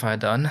 what have I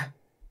done?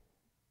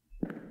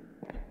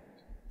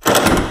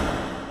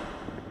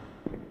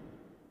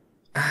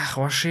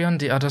 Was she on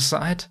the other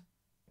side?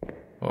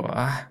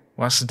 Or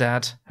was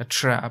that a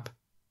trap?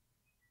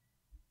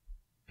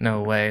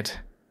 No,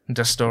 wait.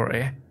 The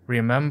story.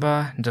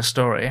 Remember the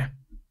story.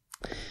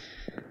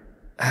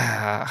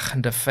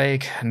 The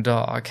fake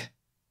dog.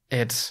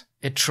 It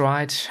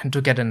tried to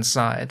get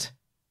inside,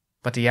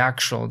 but the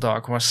actual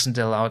dog was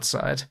still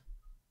outside.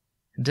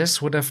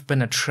 This would have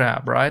been a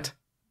trap, right?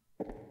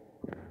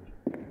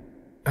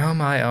 Oh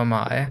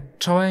my,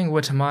 toying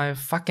with my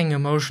fucking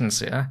emotions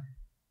here.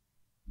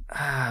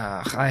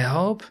 I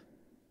hope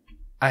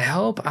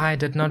I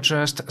did not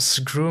just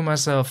screw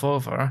myself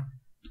over.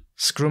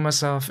 Screw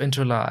myself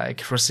into,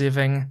 like,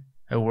 receiving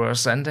a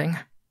worse ending.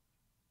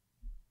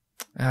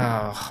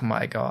 Oh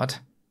my god.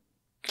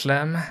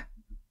 Clem,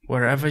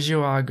 wherever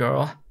you are,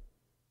 girl.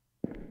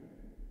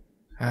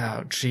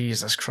 Oh,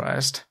 Jesus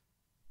Christ.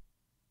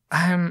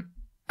 I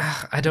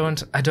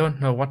don't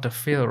know what to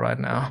feel right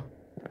now.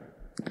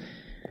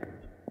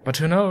 But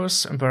who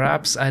knows,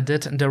 perhaps I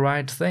did the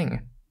right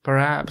thing.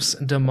 Perhaps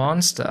the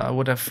monster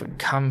would have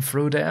come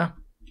through there.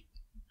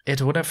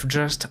 It would have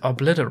just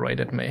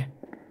obliterated me.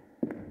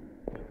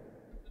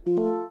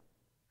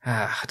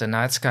 The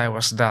night sky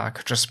was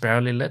dark, just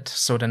barely lit,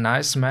 so the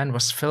nice man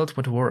was filled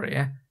with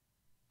worry.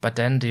 But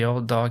then the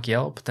old dog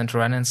yelped and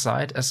ran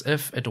inside as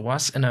if it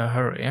was in a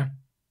hurry.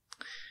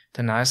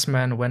 The nice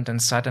man went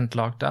inside and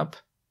locked up.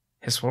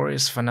 His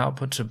worries for now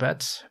put to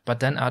bed, but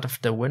then out of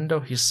the window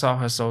he saw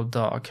his old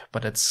dog,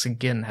 but its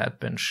skin had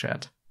been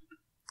shed.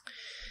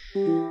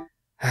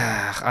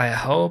 I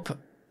hope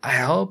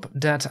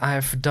that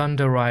I've done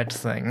the right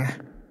thing.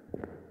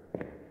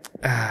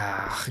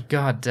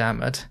 God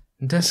damn it.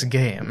 This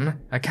game.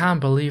 I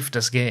can't believe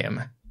this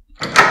game.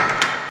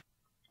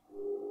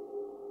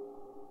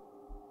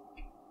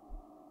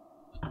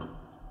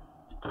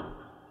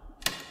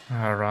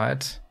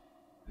 Alright.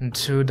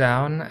 2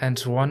 down and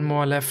 1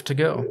 more left to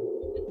go.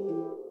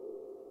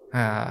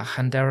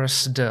 And there is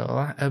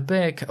still a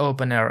big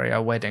open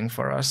area waiting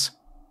for us.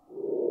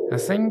 I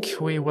think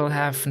we will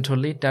have to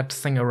lead that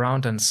thing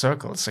around in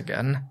circles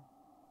again.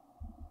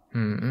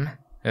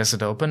 Is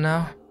it open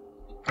now?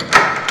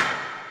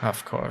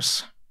 Of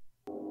course.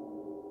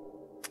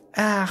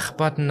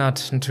 But not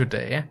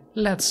today.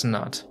 Let's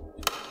not.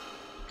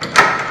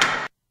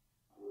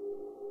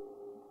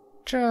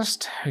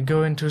 Just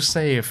going to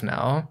save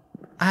now.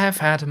 I've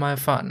had my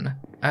fun.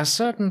 I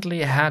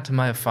certainly had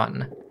my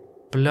fun.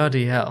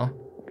 Bloody hell.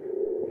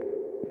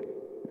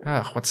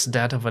 What's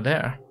that over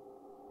there?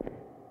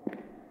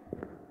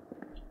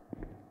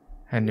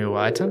 A new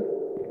item?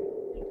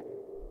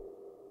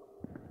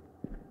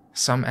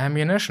 Some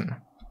ammunition.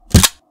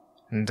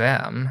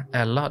 Damn,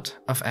 a lot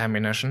of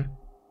ammunition.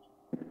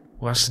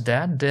 Was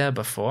that there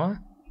before?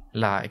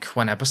 Like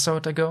 1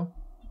 episode ago?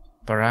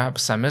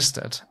 Perhaps I missed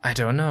it, I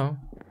don't know.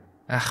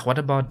 What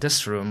about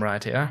this room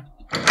right here?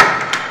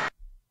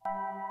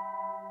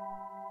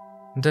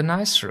 The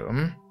nice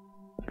room?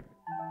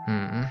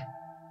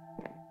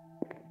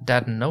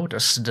 That note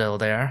is still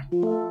there.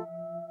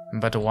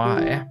 But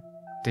why?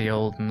 The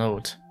old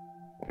note.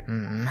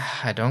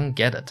 I don't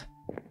get it.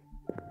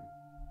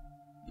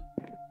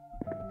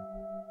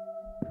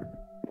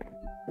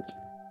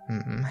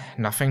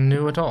 Nothing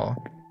new at all.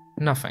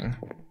 Nothing.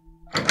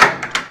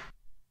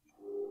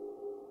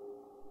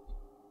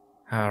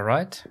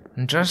 Alright,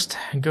 just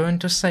going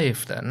to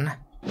save then.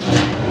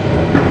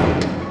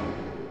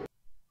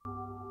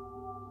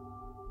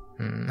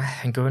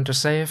 Going to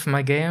save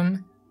my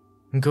game.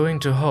 Going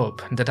to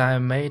hope that I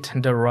made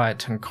the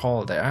right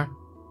call there.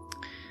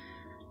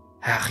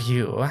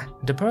 You,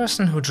 the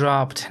person who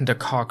dropped the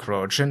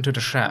cockroach into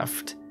the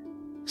shaft,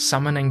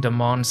 summoning the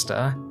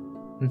monster,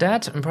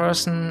 that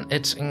person,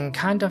 it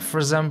kind of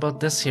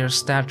resembled this here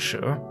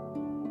statue.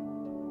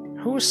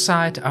 Whose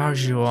side are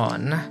you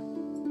on?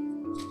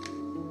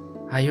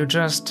 Are you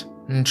just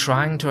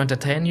trying to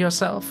entertain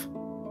yourself?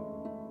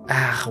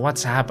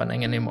 What's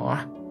happening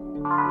anymore?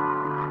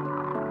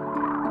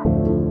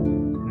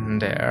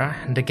 There,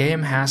 the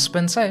game has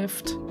been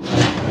saved.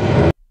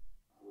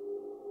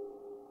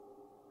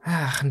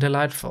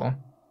 Delightful.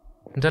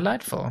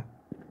 Delightful.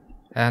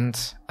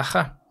 And,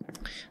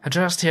 I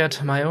just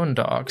heard my own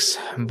dogs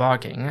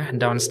barking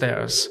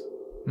downstairs.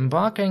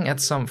 Barking at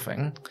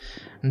something.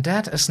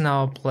 That is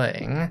now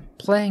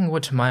playing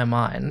with my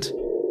mind.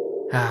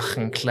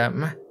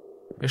 Clem.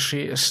 Is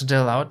she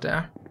still out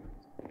there?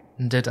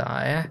 Did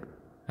I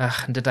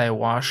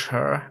wash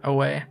her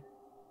away?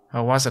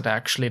 Or was it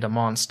actually the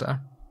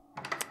monster?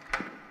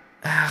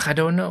 I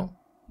don't know.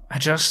 I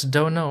just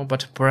don't know,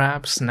 but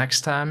perhaps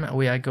next time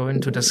we are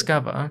going to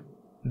discover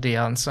the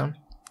answer.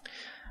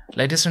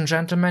 Ladies and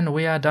gentlemen,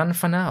 we are done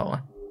for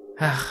now.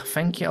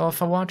 Thank you all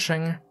for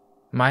watching.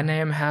 My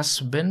name has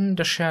been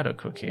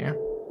TheShadowCookie.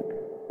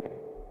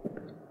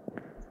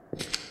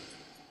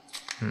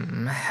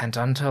 And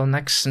until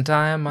next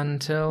time,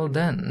 until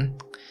then,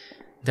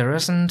 there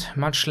isn't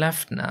much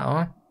left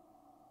now.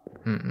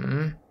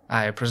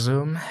 I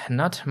presume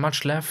not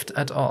much left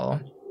at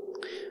all.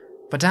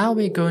 But are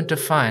we going to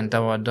find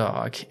our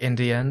dog in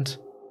the end?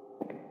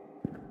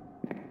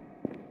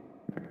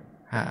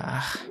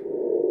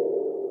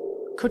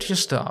 Could you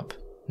stop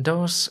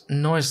those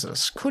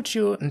noises? Could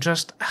you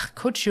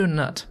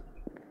not?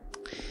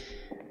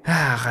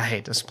 I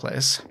hate this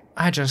place.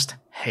 I just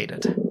hate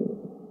it.